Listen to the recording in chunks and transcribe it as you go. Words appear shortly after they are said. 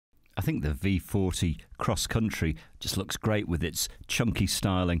I think the V40 Cross Country just looks great with its chunky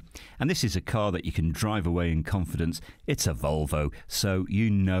styling. And this is a car that you can drive away in confidence. It's a Volvo, so you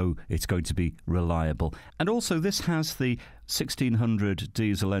know it's going to be reliable. And also this has the 1600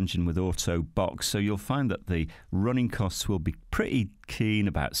 diesel engine with auto box, so you'll find that the running costs will be pretty keen,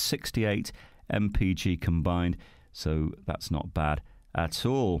 about 68 mpg combined, so that's not bad at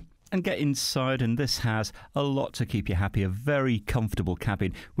all. And get inside, and this has a lot to keep you happy. A very comfortable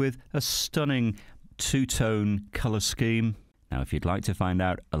cabin with a stunning two-tone colour scheme. Now, if you'd like to find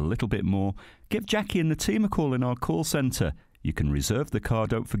out a little bit more, give Jackie and the team a call in our call centre. You can reserve the car,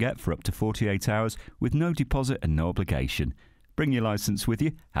 don't forget, for up to 48 hours with no deposit and no obligation. Bring your licence with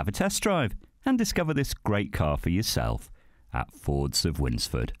you, have a test drive, and discover this great car for yourself at Fords of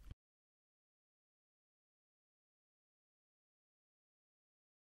Winsford.